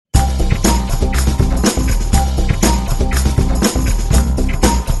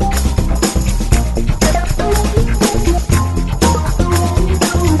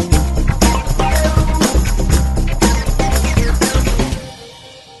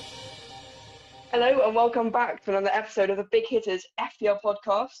Hello and welcome back to another episode of the Big Hitters FPL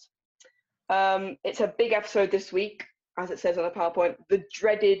podcast. It's a big episode this week, as it says on the PowerPoint, the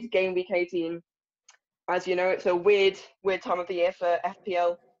dreaded Game Week 18. As you know, it's a weird time of the year for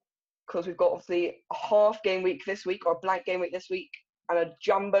FPL because we've got obviously a half game week this week, or a blank game week this week, and a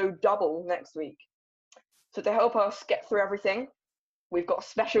jumbo double next week. So to help us get through everything, we've got a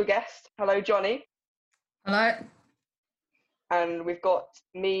special guest. Hello, Johnny. Hello. And we've got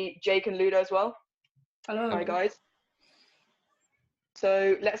me, Jake, and Ludo as well. Hello. Hi, guys.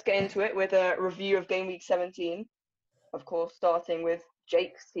 So let's get into it with a review of Game Week 17. Of course, starting with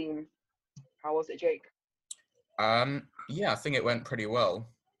Jake's team. How was it, Jake? Yeah, I think it went pretty well.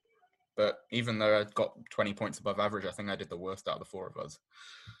 But even though I got 20 points above average, I think I did the worst out of the four of us.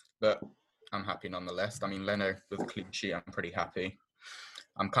 But I'm happy nonetheless. I mean, Leno with a clean sheet, I'm pretty happy.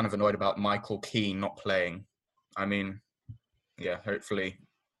 I'm kind of annoyed about Michael Keane not playing. I mean, yeah, hopefully.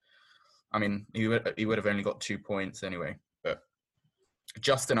 I mean, he would have only got 2 points anyway. But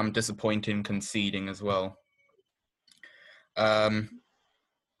Justin, I'm disappointed in conceding as well. But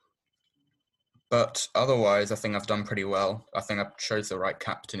otherwise, I think I've done pretty well. I think I chose the right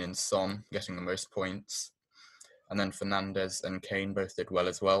captain in Son, getting the most points. And then Fernandes and Kane both did well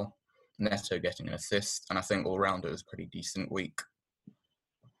as well. Neto getting an assist. And I think all-round it was a pretty decent week.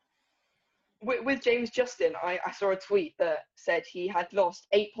 With James Justin, I saw a tweet that said he had lost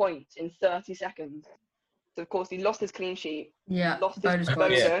 8 points in 30 seconds. So, of course, he lost his clean sheet, lost his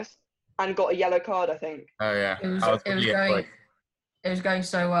bonus, and got a yellow card, I think. Oh, yeah. It was going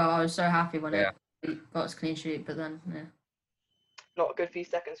so well. I was so happy when he got his clean sheet, but then, yeah. Not a good few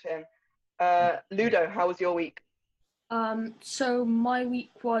seconds for him. Ludo, how was your week? So my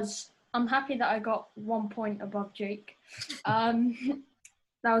week was, I'm happy that I got 1 point above Jake.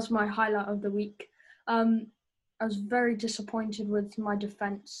 That was my highlight of the week. I was very disappointed with my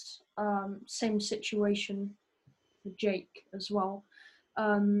defence. Same situation with Jake as well.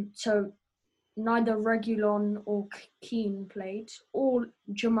 So neither Reguilon or Keane played, or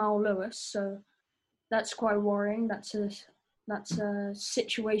Jamal Lewis. So that's quite worrying. That's a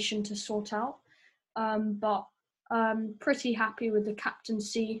situation to sort out. But pretty happy with the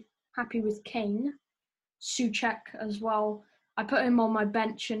captaincy. Happy with Kane, Souček as well. I put him on my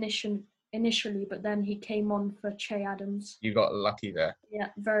bench initially, but then he came on for Che Adams. You got lucky there. Yeah,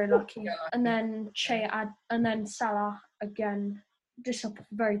 very lucky. And then and then Salah again,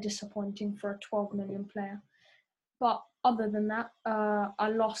 very disappointing for a 12 million player. But other than that, I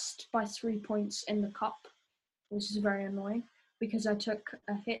lost by 3 points in the cup, which is very annoying because I took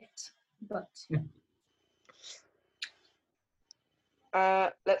a hit. But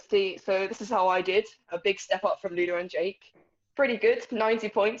let's see. So this is how I did. A big step up from Ludo and Jake. Pretty good, 90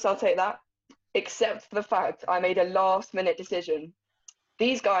 points, I'll take that. Except for the fact I made a last-minute decision.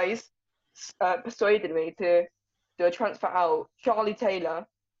 These guys persuaded me to do a transfer out Charlie Taylor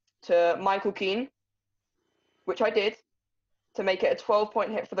to Michael Keane, which I did, to make it a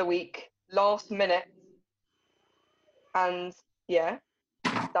 12-point hit for the week, last minute. And, yeah,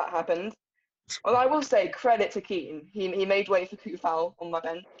 that happened. Well, I will say credit to Keane. He made way for Kufal on my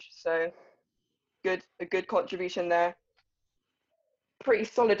bench, so a good contribution there. Pretty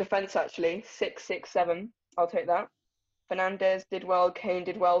solid defence, actually. 6-6-7. I'll take that. Fernandes did well. Kane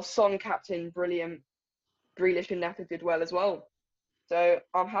did well. Son, captain, brilliant. Grealish and Neto did well as well. So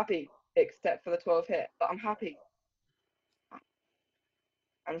I'm happy, except for the 12 hit. But I'm happy.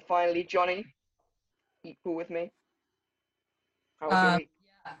 And finally, Johnny, equal with me. How was your week?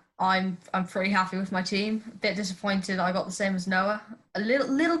 Yeah, I'm pretty happy with my team. A bit disappointed I got the same as Noah. A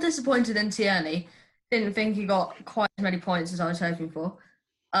little disappointed in Tierney. Didn't think he got quite as many points as I was hoping for.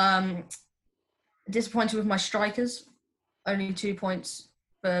 Disappointed with my strikers. Only 2 points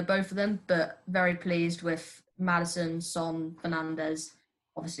for both of them, but very pleased with Maddison, Son, Fernandes,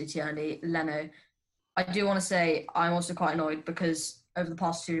 obviously Tierney, Leno. I do want to say I'm also quite annoyed because over the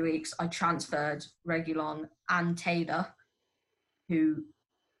past 2 weeks I transferred Reguilon and Taylor, who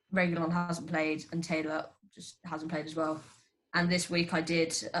Reguilon hasn't played and Taylor just hasn't played as well. And this week I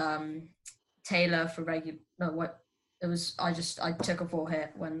did Taylor for I took a 4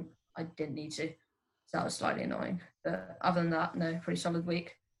 hit when I didn't need to. So that was slightly annoying. But other than that, no, pretty solid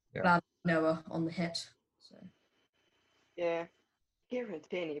week. Yeah. Glad Noah on the hit. So Yeah. Kieran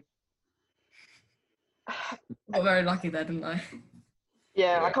Tierney. got very lucky there, didn't I?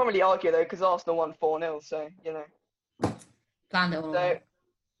 Yeah, I can't really argue though because Arsenal won 4-0, so you know. Planned it all.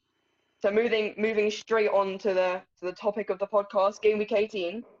 So moving straight on to the topic of the podcast, Game Week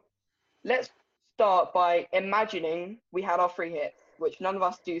 18. Let's start by imagining we had our free hits, which none of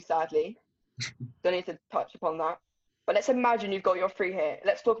us do, sadly. Don't need to touch upon that. But let's imagine you've got your free hit.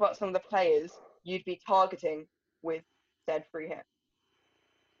 Let's talk about some of the players you'd be targeting with said free hit?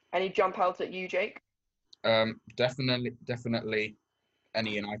 Any jump out at you, Jake? Definitely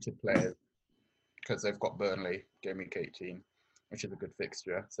any United players, because they've got Burnley game week 18, which is a good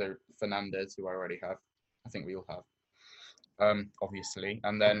fixture. So Fernandes, who I already have, I think we all have, obviously,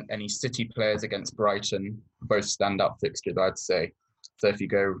 and then any City players against Brighton, both stand-up fixtures, I'd say. So if you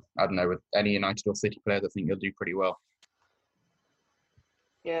go, I don't know, with any United or City players, I think you'll do pretty well.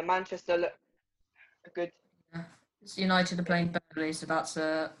 Yeah, Manchester look good. Yeah. It's United are playing Burnley, so that's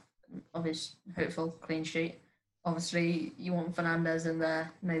a obvious hopeful clean sheet. Obviously, you want Fernandes in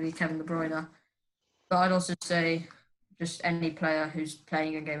there, maybe Kevin De Bruyne. But I'd also say just any player who's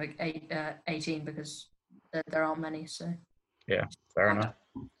playing in game 18 because there aren't many. So yeah, fair enough.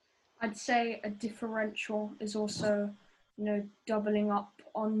 I'd say a differential is also, doubling up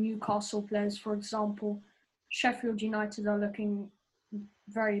on Newcastle players. For example, Sheffield United are looking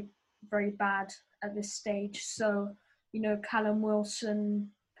very, very bad at this stage. So, Callum Wilson,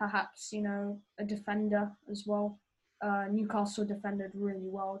 perhaps, a defender as well. Newcastle defended really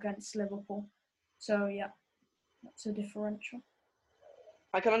well against Liverpool. So, yeah, that's a differential.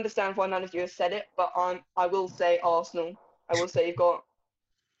 I can understand why none of you have said it, but I will say Arsenal. I will say you've got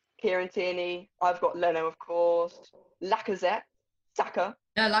Kieran Tierney. I've got Leno, of course. Lacazette, Saka.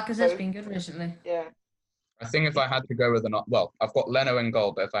 yeah, Lacazette's been good recently. Yeah. I think if I had to go with I've got Leno in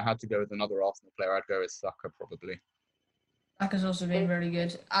goal, but if I had to go with another Arsenal player, I'd go with Saka probably. Saka's also been really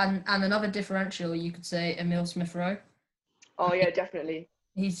good. And another differential, you could say Emile Smith-Rowe. Oh yeah, definitely.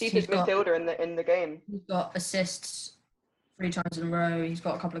 He's Cheapest got midfielder in the game. He's got assists 3 times in a row. He's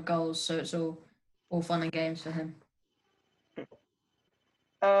got a couple of goals, so it's all fun and games for him.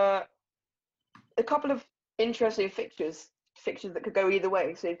 A couple of interesting fixtures that could go either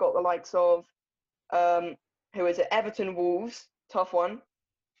way. So you've got the likes of who is it? Everton Wolves, tough one.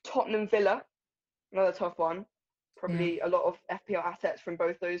 Tottenham Villa, another tough one. Probably a lot of FPL assets from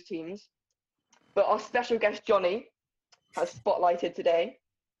both those teams. But our special guest Johnny has spotlighted today,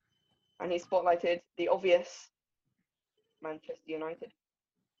 and he spotlighted the obvious Manchester United.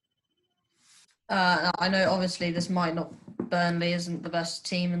 I know obviously Burnley isn't the best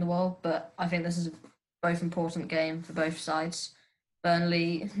team in the world, but I think this is a both important game for both sides.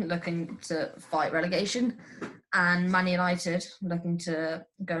 Burnley looking to fight relegation, and Man United looking to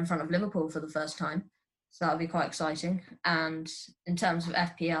go in front of Liverpool for the first time. So that'll be quite exciting. And in terms of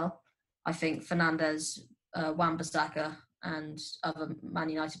FPL, I think Fernandes, Wan-Bissaka, and other Man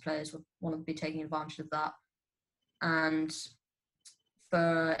United players would want to be taking advantage of that. And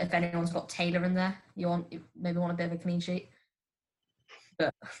for if anyone's got Taylor in there, you maybe want a bit of a clean sheet.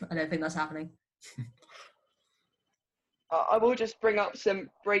 But I don't think that's happening. I will just bring up some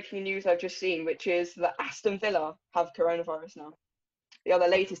breaking news I've just seen, which is that Aston Villa have coronavirus now. The other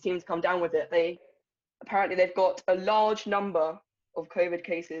latest team to come down with it. Apparently they've got a large number of COVID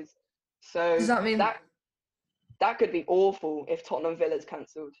cases. So does that mean that could be awful if Tottenham Villa's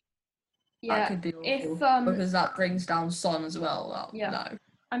cancelled? Yeah, that could be awful, because that brings down Son as well. Well, yeah. No.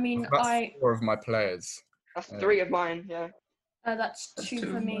 I mean, That's 4 of my players. That's 3 of mine. Yeah. That's 2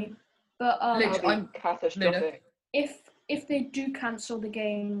 2 for of me. mine. But That would be catastrophic. If they do cancel the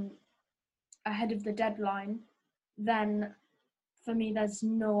game ahead of the deadline, then for me there's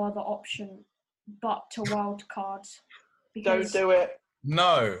no other option but to wild card. Don't do it.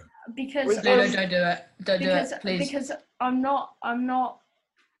 No. Because don't do it. Don't do it, please. Because I'm not.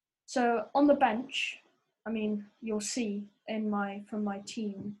 So on the bench, I mean, you'll see from my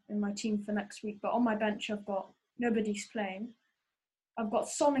team for next week. But on my bench, I've got nobody's playing. I've got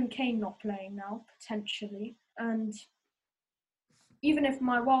Son and Kane not playing now potentially, and even if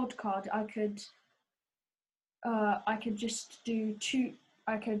my wild card, I could just do 2.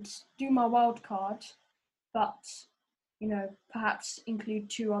 I could do my wild card, but perhaps include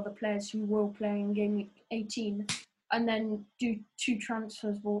 2 other players who will play in game week 18, and then do 2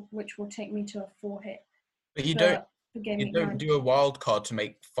 transfers, which will take me to a 4 hit. But you don't do a wild card to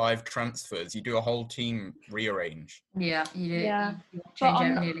make 5 transfers. You do a whole team rearrange. Yeah, you do. Yeah, you change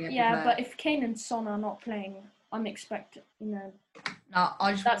nearly every player. But if Kane and Son are not playing, I'm expecting,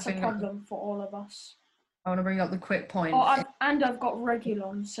 that's a problem for all of us. I want to bring up the quick point. I've got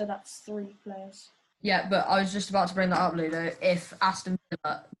Reguilon, so that's 3 players. Yeah, but I was just about to bring that up, Ludo. If Aston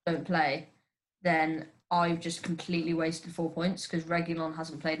Villa don't play, then I've just completely wasted 4 points because Reguilon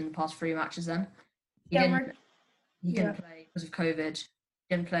hasn't played in the past 3 matches then. He didn't play because of COVID.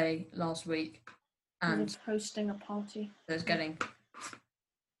 He didn't play last week. And he was hosting a party. So it's getting...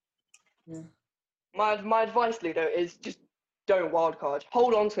 Yeah. My advice, Ludo, is just don't wildcard.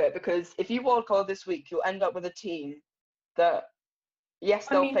 Hold on to it, because if you wildcard this week, you'll end up with a team that yes,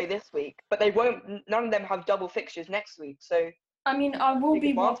 I they'll mean- play this week, but they won't. None of them have double fixtures next week, so I mean, I will take be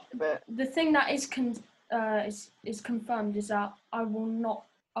advantage of it. the thing that is confirmed is that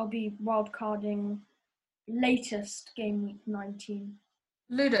I'll be wildcarding latest game week 19.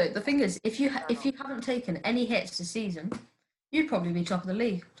 Ludo, the thing is, if you haven't taken any hits this season, you'd probably be top of the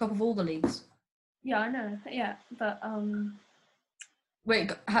league, top of all the leagues. Yeah, I know. Yeah, but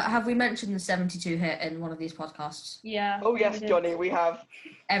Wait, have we mentioned the 72 hit in one of these podcasts? yeah. Oh we yes, did. Johnny, we have.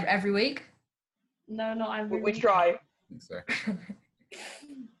 Every week? No, not every We week. try. I think so.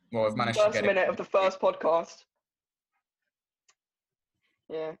 Well, I've managed to First get minute it. of the first podcast.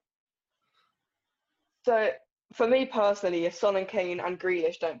 Yeah. So for me personally, if Son and Kane and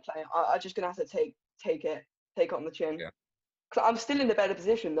Grealish don't play, I'm just gonna have to take it on the chin. Yeah. Because I'm still in a better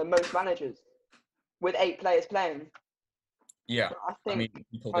position than most managers, with 8 players playing. Yeah. So I think I mean,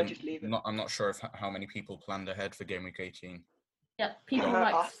 people I'll didn't. just leave it. I'm not sure if how many people planned ahead for game week 18. Yeah, people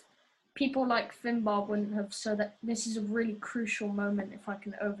Us. like Finbar wouldn't have. So that this is a really crucial moment if I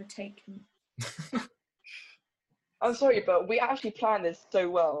can overtake him. I'm sorry, but we actually planned this so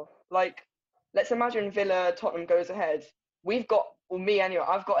well. Like, let's imagine Villa Tottenham goes ahead. We've got, well, me anyway,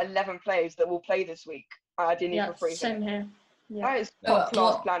 I've got 11 players that will play this week. I didn't Yeah, even free same hit. here. Yeah. That is top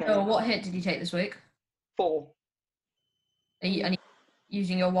class planning. What hit did you take this week? 4. Are you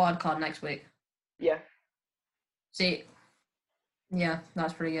using your wild card next week? Yeah. See, yeah,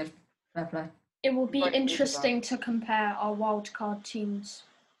 that's pretty good. Fair play. It will be Right, interesting to compare our wildcard teams.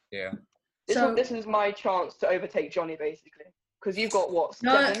 Yeah. This is my chance to overtake Johnny, basically. Because you've got, what,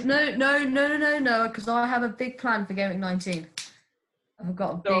 7? No, because I have a big plan for game week 19. I've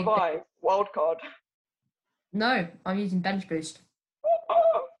got a So big... have I. Wild card. No, I'm using bench boost.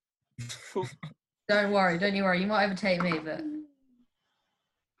 Don't you worry. You might overtake me, but...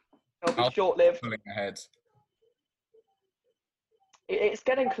 It'll be I'll- short-lived. Pulling ahead. It's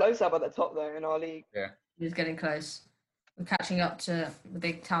getting close up at the top, though, in our league. Yeah. It's getting close. We're catching up to the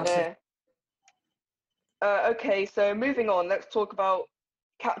big town. Yeah. Okay, so moving on, let's talk about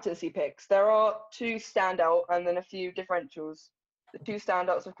captaincy picks. There are 2 standout and then a few differentials. The 2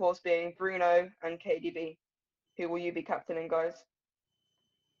 standouts, of course, being Bruno and KDB. Who will you be captaining, guys?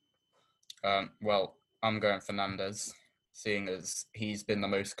 Well, I'm going Fernandez, seeing as he's been the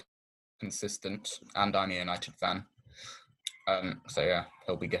most consistent, and I'm a United fan. So yeah,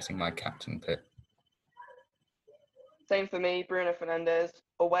 he'll be getting my captain pick. Same for me, Bruno Fernandes.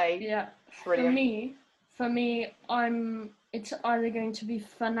 Away. Yeah. Brilliant. For me, it's either going to be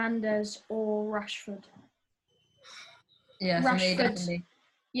Fernandez or Rashford. Yeah, for me, Rashford. definitely.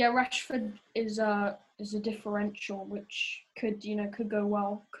 Yeah, Rashford is a differential which could go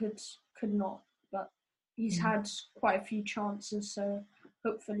well, could not, but he's had quite a few chances, so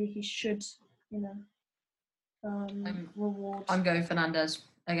hopefully he should reward. I'm going Fernandez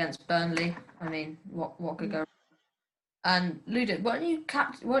against Burnley. I mean, what could go wrong? And Ludo, weren't you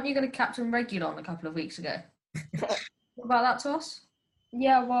going to captain Reguilon a couple of weeks ago? What about that to us?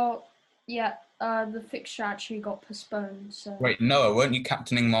 Yeah, well, yeah, the fixture actually got postponed. So Wait, Noah, weren't you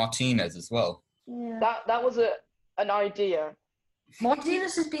captaining Martinez as well? yeah, That was an idea.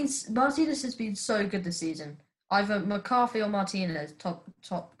 Martinez has been so good this season. Either McCarthy or Martinez, top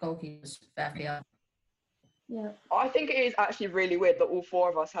goalkeepers. Fair play. yeah. I think it is actually really weird that all 4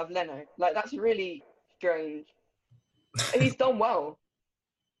 of us have Leno. Like, that's really strange. He's done well.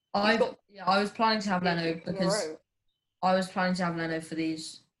 I was planning to have Leno 6 in a because row. I was planning to have Leno for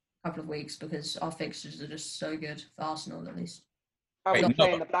these couple of weeks because our fixtures are just so good for Arsenal, at least. And Wait, we're no.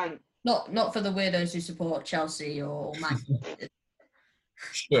 playing the bank. Not for the weirdos who support Chelsea or Man.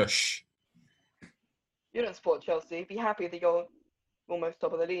 Shush. You don't support Chelsea. Be happy that you're almost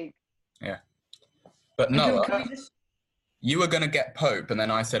top of the league. Yeah. But Can Noah, we just- you were going to get Pope, and then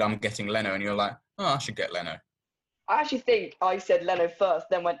I said I'm getting Leno, and you're like, oh, I should get Leno. I actually think I said Leno first,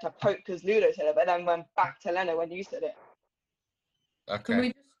 then went to Pope because Ludo said it, but then went back to Leno when you said it. Can we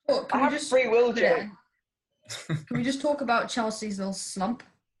Okay. just talk? Can I we have just free will, Joe. Can we just talk about Chelsea's little slump?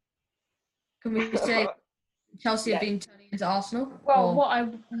 Can we say Chelsea have Yeah. been turning into Arsenal? Well, Or-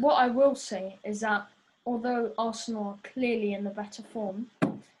 what I will say is that although Arsenal are clearly in the better form,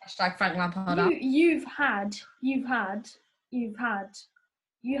 Hashtag Frank Lampard out. you had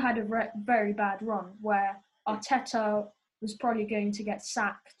a very bad run where Arteta was probably going to get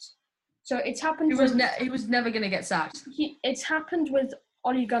sacked. So it's happened. He was never going to get sacked. It's happened with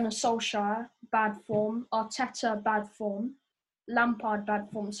Ole Gunnar Solskjaer, bad form. Arteta, bad form. Lampard, bad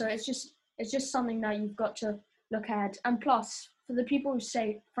form. So it's just something that you've got to look ahead. And plus, for the people who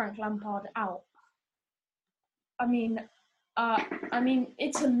say Frank Lampard out, I mean,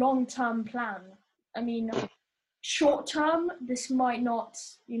 it's a long-term plan. I mean, short term, this might not,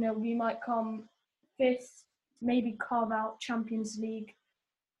 we might come 5th, maybe carve out Champions League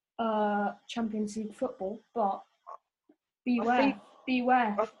football, but beware.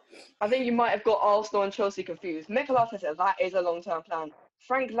 I think you might have got Arsenal and Chelsea confused. Mikel Arteta, that is a long-term plan.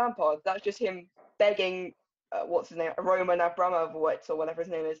 Frank Lampard, that's just him begging, what's his name, Roman Abramovich or whatever his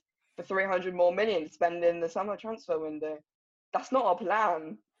name is, for 300 more million to spend in the summer transfer window. That's not a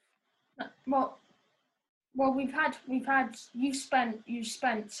plan. Well, we've had you've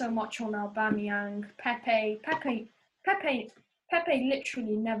spent so much on Aubameyang, Pepe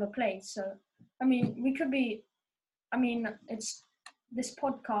literally never plays. So I mean, it's this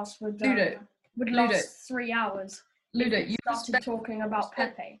podcast would last 3 hours. Ludo, you started talking about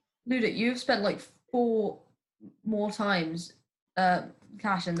Pepe. Ludo, you've spent like 4 more times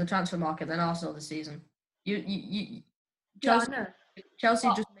cash in the transfer market than Arsenal this season. Chelsea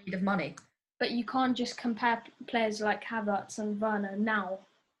just made of money. But you can't just compare players like Havertz and Werner now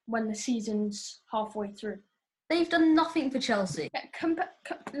when the season's halfway through. They've done nothing for Chelsea.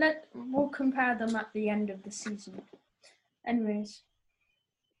 Yeah, we'll compare them at the end of the season. Anyways.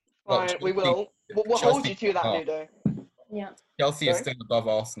 Fine, we will. We'll hold you to that, Ludo. Yeah. Chelsea is still above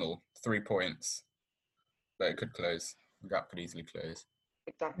Arsenal, 3 points. But it could close. The gap could easily close.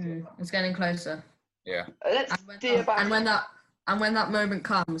 Exactly. It's getting closer. Yeah. Let's steer back. And when that moment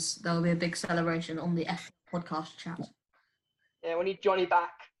comes, there will be a big celebration on the F podcast chat. Yeah, we need Johnny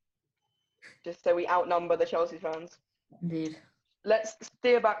back. Just so we outnumber the Chelsea fans. Indeed. Let's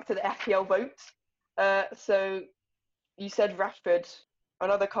steer back to the FPL votes. So you said Rashford.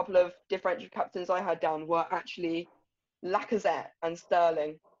 Another couple of differential captains I had down were actually Lacazette and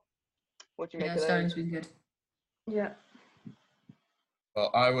Sterling. What do you make of those? Sterling's been good. Yeah. Well,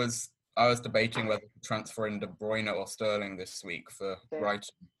 I was debating whether to transfer in De Bruyne or Sterling this week for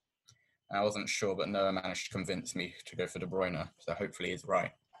Brighton. I wasn't sure, but Noah managed to convince me to go for De Bruyne, so hopefully he's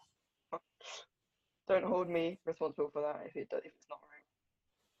right. Don't hold me responsible for that if it's not right.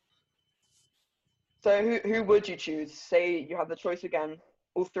 So who would you choose? Say you have the choice again,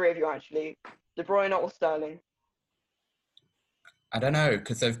 all 3 of you actually, De Bruyne or Sterling? I don't know,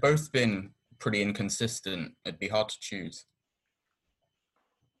 because they've both been pretty inconsistent. It'd be hard to choose.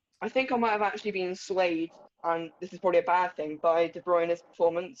 I think I might have actually been swayed, and this is probably a bad thing, by De Bruyne's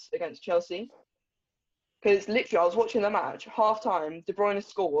performance against Chelsea. Because literally, I was watching the match, half-time, De Bruyne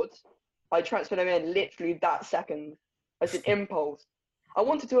scored. I transferred him in literally that second as an impulse. I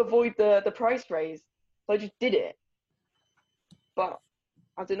wanted to avoid the price raise, so I just did it. But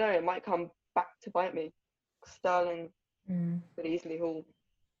I don't know, it might come back to bite me. Sterling could easily haul.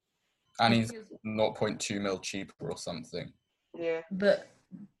 And he's 0.2 mil cheaper or something. Yeah. But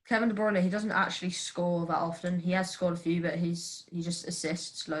Kevin De Bruyne, he doesn't actually score that often. He has scored a few, but he just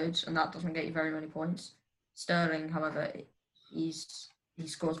assists loads, and that doesn't get you very many points. Sterling, however, he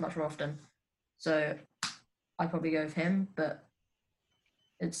scores much more often. So I'd probably go with him, but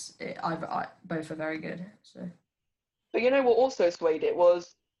both are very good. So. But you know what also swayed it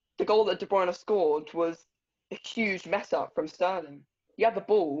was the goal that De Bruyne scored was a huge mess up from Sterling. He had the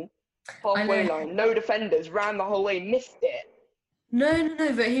ball, halfway line, no defenders, ran the whole way, missed it. No,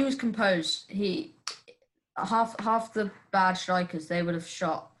 but he was composed. Half the bad strikers, they would have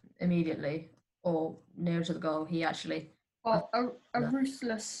shot immediately or near to the goal. He actually... Well, a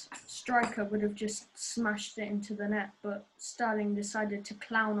ruthless striker would have just smashed it into the net, but Sterling decided to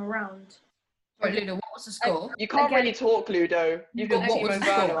clown around. Right, Ludo, what was the score? You can't really talk, Ludo. You've got Timo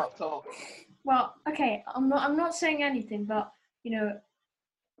Werner up top. Well, okay, I'm not saying anything, but it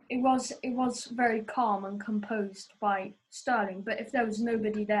was very calm and composed by Sterling. But if there was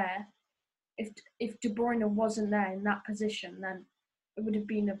nobody there, if De Bruyne wasn't there in that position, then it would have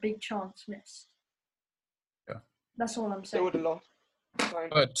been a big chance missed. Yeah. That's all I'm They saying. would have lost. Fine.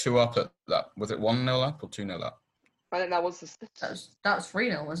 I had 2 up at that. Was it 1-0 up or 2-0 up? I think that was that was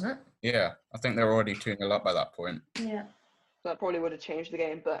 3-0, wasn't it? Yeah, I think they were already 2-0 up by that point. Yeah. That probably would have changed the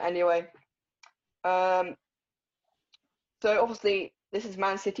game. But anyway, so obviously this is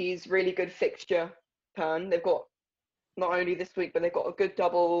Man City's really good fixture turn. They've got not only this week, but they've got a good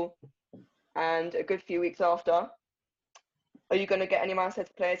double and a good few weeks after. Are you going to get any Man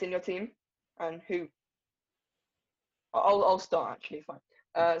City players in your team? And who? I'll start actually. Fine.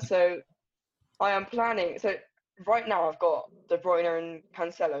 So I am planning. So right now I've got De Bruyne and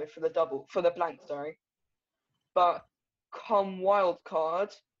Cancelo for the blank. Sorry, but come wild card,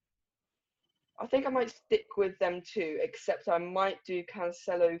 I think I might stick with them too. Except I might do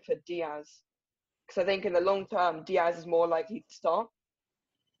Cancelo for Diaz, because I think in the long term Diaz is more likely to start,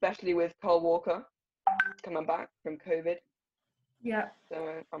 especially with Kyle Walker coming back from COVID. Yeah.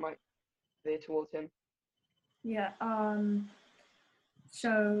 So I might veer towards him. Yeah.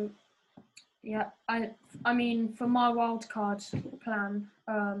 So yeah, I mean for my wildcard plan,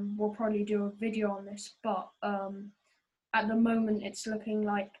 we'll probably do a video on this, but at the moment it's looking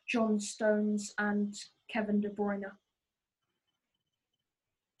like John Stones and Kevin De Bruyne.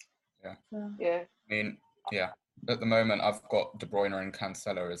 Yeah. So, Yeah. I mean, yeah. At the moment, I've got De Bruyne and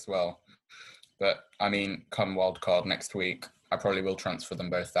Cancelo as well. But I mean, come wildcard next week, I probably will transfer them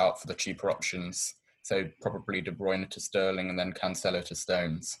both out for the cheaper options. So probably De Bruyne to Sterling and then Cancelo to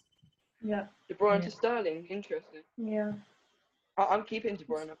Stones. yeah. De Bruyne Yeah. to Sterling, interesting. Yeah. I'm keeping De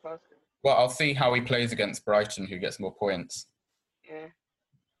Bruyne personally. Well, I'll see how he plays against Brighton, who gets more points. Yeah.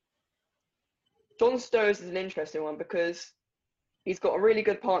 John Stones is an interesting one because he's got a really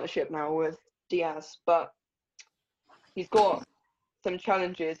good partnership now with Diaz, but he's got some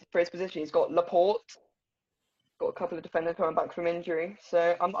challenges for his position. He's got Laporte, got a couple of defenders coming back from injury,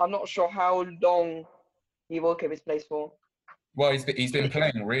 so I'm not sure how long he will keep his place for. Well, he's been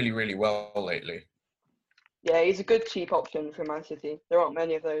playing really, really well lately. Yeah, he's a good cheap option for Man City. There aren't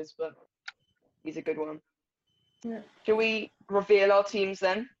many of those, but he's a good one. Yeah. Shall we reveal our teams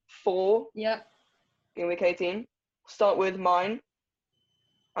then for Yeah. Game Week 18? Start with mine.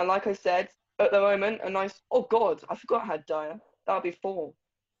 And like I said, at the moment, a nice... Oh, God, I forgot I had Dyer. That would be 4.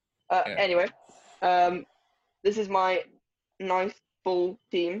 Yeah. Anyway, this is my nice full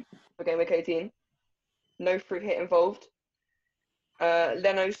team for Game Week 18. No free hit involved.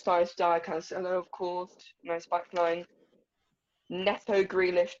 Leno, Stiles, Dyer, Cancelo, of course. Nice back line. Neto,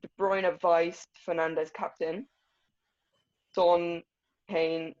 Grealish, De Bruyne, Vice, Fernandes, captain. Son,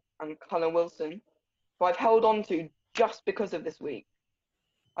 Kane, and Callum Wilson, who I've held on to just because of this week.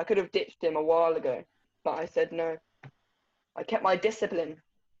 I could have ditched him a while ago, but I said no. I kept my discipline,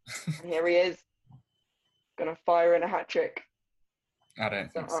 and here he is, gonna fire in a hat trick. I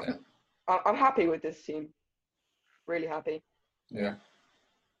don't think so. I'm happy with this team. Really happy. Yeah.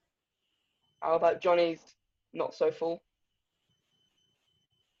 How about Johnny's not so full?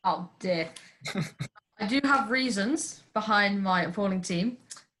 Oh dear. I do have reasons behind my appalling team.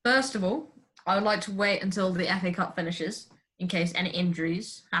 First of all, I would like to wait until the FA Cup finishes in case any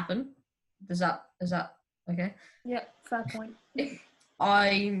injuries happen. Is that okay? Yeah. Fair point.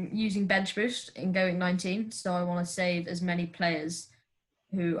 I'm using bench boost in going 19, so I want to save as many players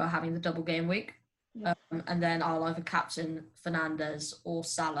who are having the double game week. Yeah. And then I'll either captain Fernandes or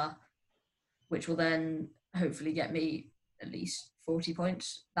Salah, which will then hopefully get me at least 40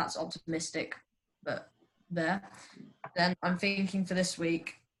 points. That's optimistic, but there. Then I'm thinking for this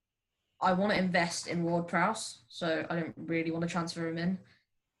week, I want to invest in Ward-Prowse, so I don't really want to transfer him in.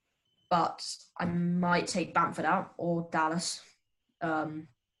 But I might take Bamford out or Dallas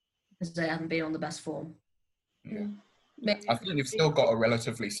because they haven't been on the best form. Yeah. Maybe I think you've still got a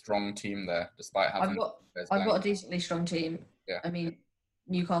relatively strong team there, despite having. I've got a decently strong team. Yeah. I mean,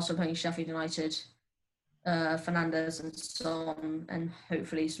 Newcastle playing Sheffield United, Fernandes and Son, and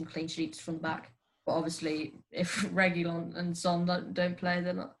hopefully some clean sheets from the back. But obviously, if Reguilon and Son don't play,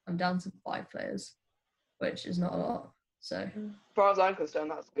 then I'm down to 5 players, which is not a lot. So, As far as I'm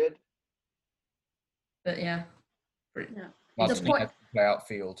concerned, that's good. but yeah. Martin point- has to play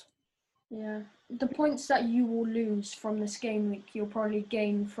outfield. Yeah. The points that you will lose from this game week, you'll probably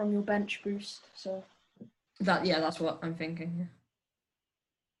gain from your bench boost. So That's what I'm thinking.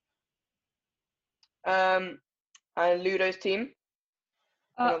 And Ludo's team.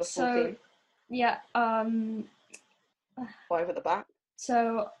 Another full team. yeah. 5 at the back.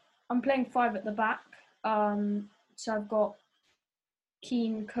 So I'm playing 5 at the back. So I've got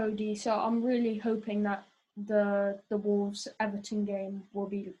Keane, Cody. So I'm really hoping that the Wolves Everton game will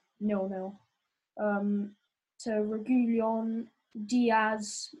be 0-0. So Reguilon,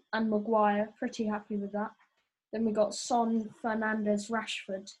 Diaz, and Maguire. Pretty happy with that. Then we got Son, Fernandes,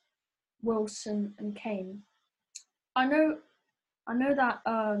 Rashford, Wilson, and Kane. I know that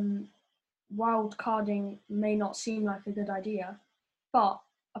wild carding may not seem like a good idea, but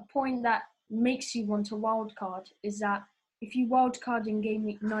a point that makes you want a wild card is that if you wild card in game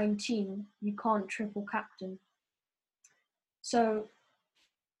week 19, you can't triple captain. So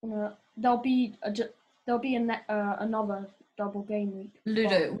there'll be another double game week.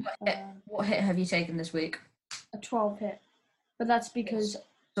 Ludo, but, what hit have you taken this week? a 12 hit, but that's because.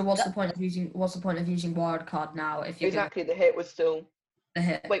 So what's the point of using wildcard now if you Exactly, the hit was still. the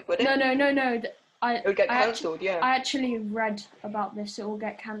hit? Wait, would it? No. It would get cancelled, yeah. I actually read about this. It will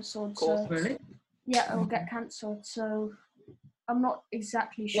get cancelled. So Really? yeah, it will get cancelled. So I'm not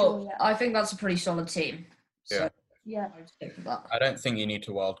exactly sure Well, yet. I think that's a pretty solid team. So Yeah. I'd stick with that. I don't think you need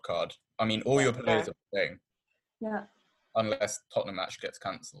to wild card. I mean, all your players are playing, Yeah. unless Tottenham match gets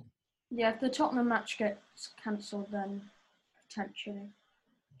cancelled. Yeah, if the Tottenham match gets cancelled, then potentially.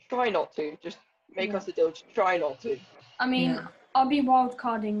 Try not to. Just make Yeah. us a deal. Just try not to. I mean, Yeah. I'll be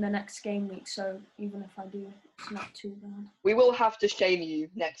wildcarding the next game week, so even if I do, it's not too bad. We will have to shame you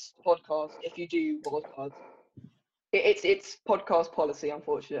next podcast if you do wildcards. It's podcast policy,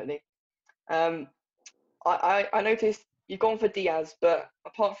 unfortunately. I noticed you've gone for Diaz, but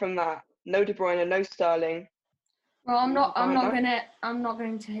apart from that, no De Bruyne, no Sterling. Well, I'm not Fine, no?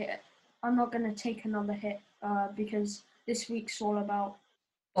 going to take another hit because this week's all about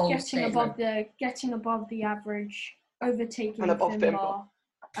Bold getting above the average, overtaking And above Finbar,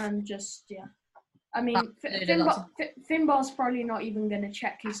 and just I mean, Finbar's probably not even going to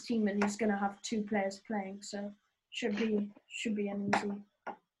check his team, and he's going to have 2 players playing, so should be an easy.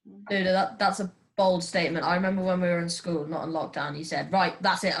 Dude, that's a bold statement. I remember when we were in school, not in lockdown, you said, right,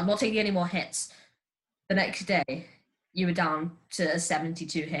 that's it, I'm not taking any more hits. The next day, you were down to a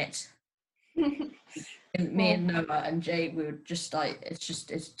 72 hit. And me and Noah and Jake, we were just like,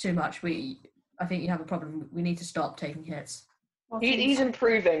 it's too much. I think you have a problem. We need to stop taking hits. Well, He's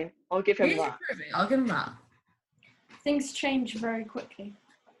improving. I'll give him He's that. improving. I'll give him that. Things change very quickly.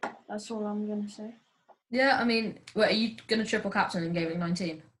 That's all I'm going to say. Yeah, I mean, are you going to triple captain in Game Week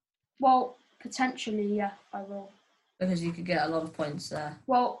 19? Well, potentially, yeah, I will. Because you could get a lot of points there.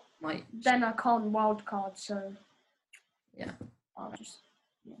 Well, then I can't wildcard, so yeah, I'll just.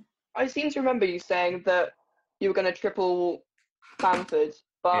 I seem to remember you saying that you were going to triple Bamford,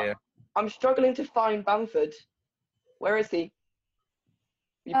 but I'm struggling to find Bamford. Where is he?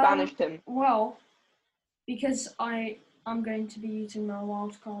 You banished him. Well, because I'm going to be using my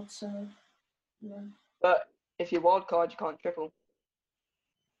wildcard, so yeah. But if you wildcard, you can't triple.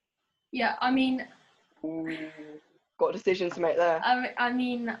 Yeah, I mean. Ooh, got decisions to make there. I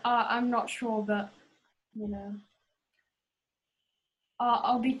mean, I'm not sure, but you know,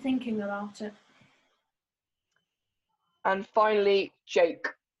 I'll be thinking about it. And finally, Jake.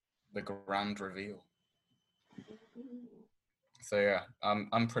 The grand reveal. So yeah,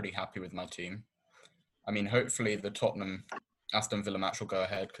 I'm pretty happy with my team. I mean, hopefully the Tottenham Aston Villa match will go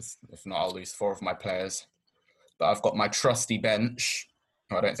ahead, because if not, I'll lose 4 of my players. But I've got my trusty bench.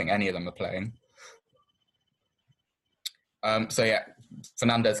 I don't think any of them are playing. So yeah,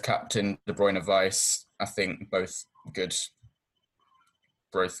 Fernandes captain, De Bruyne vice. I think both good.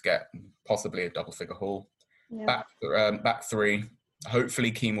 Both get possibly a double-figure haul. Yeah. Back 3. Hopefully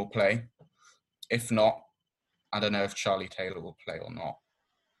Keane will play. If not, I don't know if Charlie Taylor will play or not.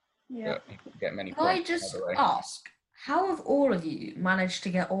 Yeah. But he can get many Can points. I just ask, how have all of you managed to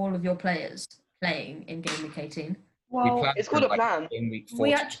get all of your players playing in Game Week 18? Well, it's called a plan. Game week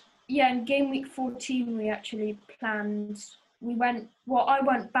 14. In Game Week 14, we actually planned. I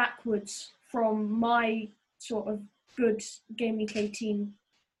went backwards from my sort of good Game Week 18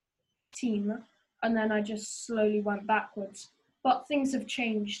 team, and then I just slowly went backwards. But things have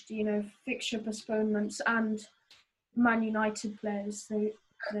changed, fixture postponements and Man United players.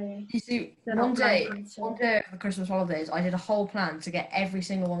 You see, one day over the Christmas holidays, I did a whole plan to get every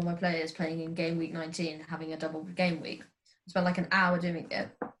single one of my players playing in Game Week 19, having a double game week. I spent like an hour doing it.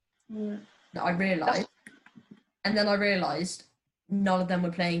 Yeah. That I realised. And then I realised none of them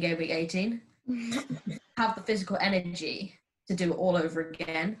were playing Game Week 18. Have the physical energy to do it all over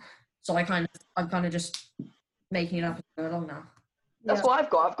again. So I'm kind of just making it up as I go along now. That's what I've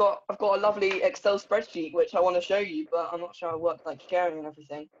got. I've got a lovely Excel spreadsheet which I want to show you, but I'm not sure I work like sharing and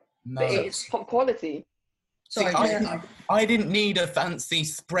everything. No. But it's top quality. Sorry, I didn't need a fancy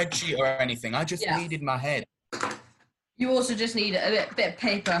spreadsheet or anything. I just needed my head. You also just need a bit of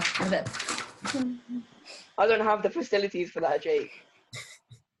paper, a bit. I don't have the facilities for that, Jake.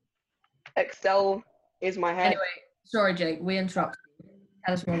 Excel is my head. Anyway, sorry, Jake. We interrupted.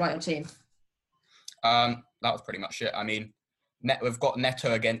 Tell us more about your team. That was pretty much it. I mean, we've got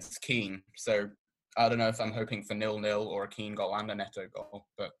Neto against Keane, so I don't know if I'm hoping for 0-0 or a Keane goal and a Neto goal,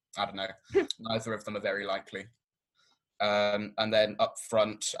 but I don't know. Neither of them are very likely. And then up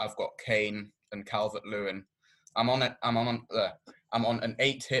front, I've got Kane and Calvert-Lewin. I'm on an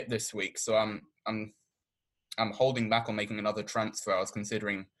 8 hit this week, so I'm holding back on making another transfer. I was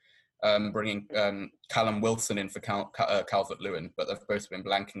considering bringing Callum Wilson in for Calvert-Lewin, but they've both been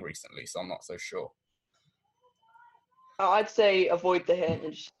blanking recently, so I'm not so sure. I'd say avoid the hit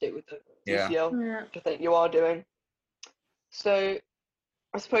and just stick with the DCL, which I think you are doing. So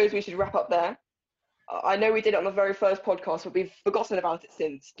I suppose we should wrap up there. I know we did it on the very first podcast, but we've forgotten about it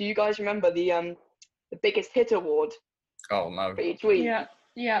since. Do you guys remember the biggest hit award? Oh no! For each week.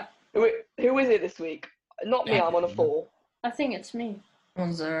 Yeah. Who is it this week? Not me. I'm on a 4. I think it's me.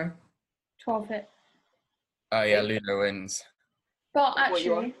 1-0. 12 hit. Yeah, Ludo wins. But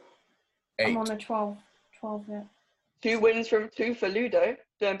actually, I'm 8. on a 12. 12 yet. 2 wins from 2 for Ludo,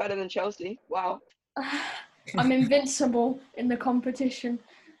 doing better than Chelsea. Wow. I'm invincible in the competition.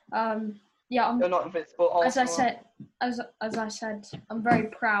 Yeah, You're not invincible. as I Arsenal are. said, as I said, I'm very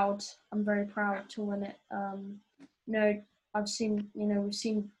proud. I'm very proud to win it. I've seen, we've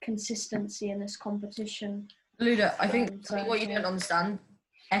seen consistency in this competition. Ludo, I think So, what you don't understand,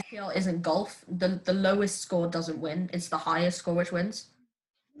 FPL isn't golf. The lowest score doesn't win. It's the highest score which wins.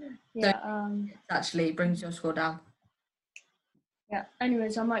 Yeah. It actually brings your score down. Yeah.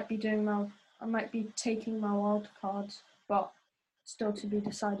 Anyways, I might be taking my wild card, but still to be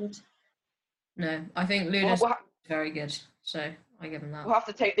decided. No, I think Ludo's very good, so I give him that. We'll have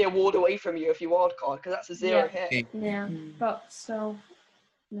to take the award away from you if you wildcard, because that's a 0 hit. Yeah, but still,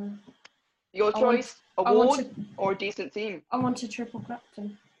 no. Your choice, award or a decent team? I want a triple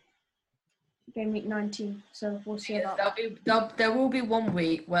captain. Game week 19, so we'll see about that. There will be 1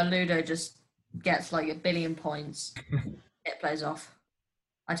 week where Ludo just gets like 1 billion points. It plays off.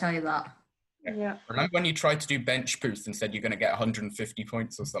 I tell you that. Yeah. Remember when you tried to do bench boost and said you're going to get 150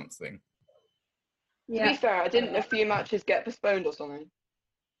 points or something? To be fair, I didn't a few matches get postponed or something.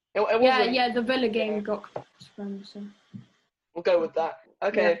 It wasn't, yeah, the Villa game got postponed, so. We'll go with that.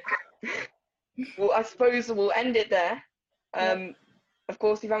 Okay. Yeah. Well, I suppose we'll end it there. Of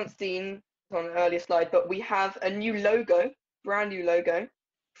course, you haven't seen on an earlier slide, but we have a new logo, brand new logo,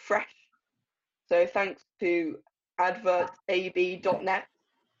 fresh. So thanks to advertab.net.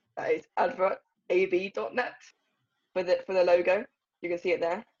 That is advertab.net for the logo. You can see it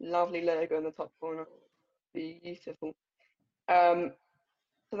there. Lovely logo in the top corner. Beautiful. So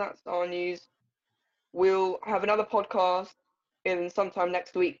that's our news. We'll have another podcast in sometime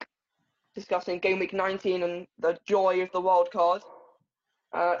next week discussing game week 19 and the joy of the wild card.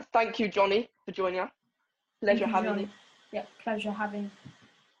 Thank you, Johnny, for joining us. Pleasure having you. Yeah, pleasure having.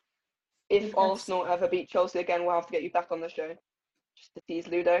 If Arsenal ever beat Chelsea again, we'll have to get you back on the show. Just to tease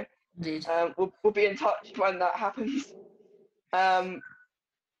Ludo. Indeed. We'll be in touch when that happens.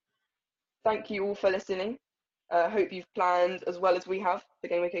 Thank you all for listening. Hope you've planned as well as we have for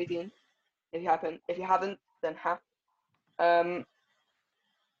game week 18. If you haven't, then have.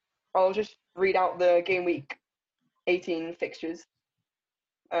 I'll just read out the game week 18 fixtures.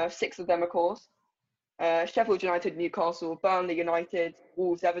 6 of them, of course. Sheffield United, Newcastle, Burnley United,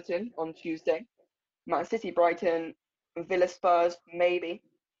 Wolves, Everton on Tuesday. Man City, Brighton, Villa, Spurs, maybe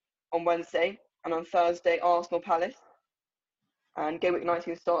on Wednesday. And on Thursday, Arsenal, Palace. And game week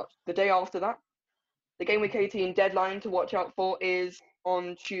 19 starts the day after that. The game week 18 deadline to watch out for is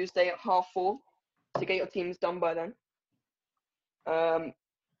on Tuesday at 4:30 to get your teams done by then.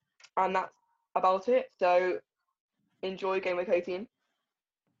 And that's about it. So enjoy game week 18.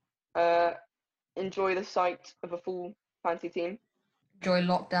 Enjoy the sight of a full fantasy team. Enjoy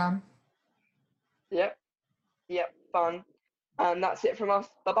lockdown. Yep, fun. And that's it from us.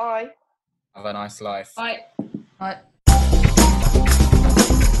 Bye-bye. Have a nice life. Bye. Bye.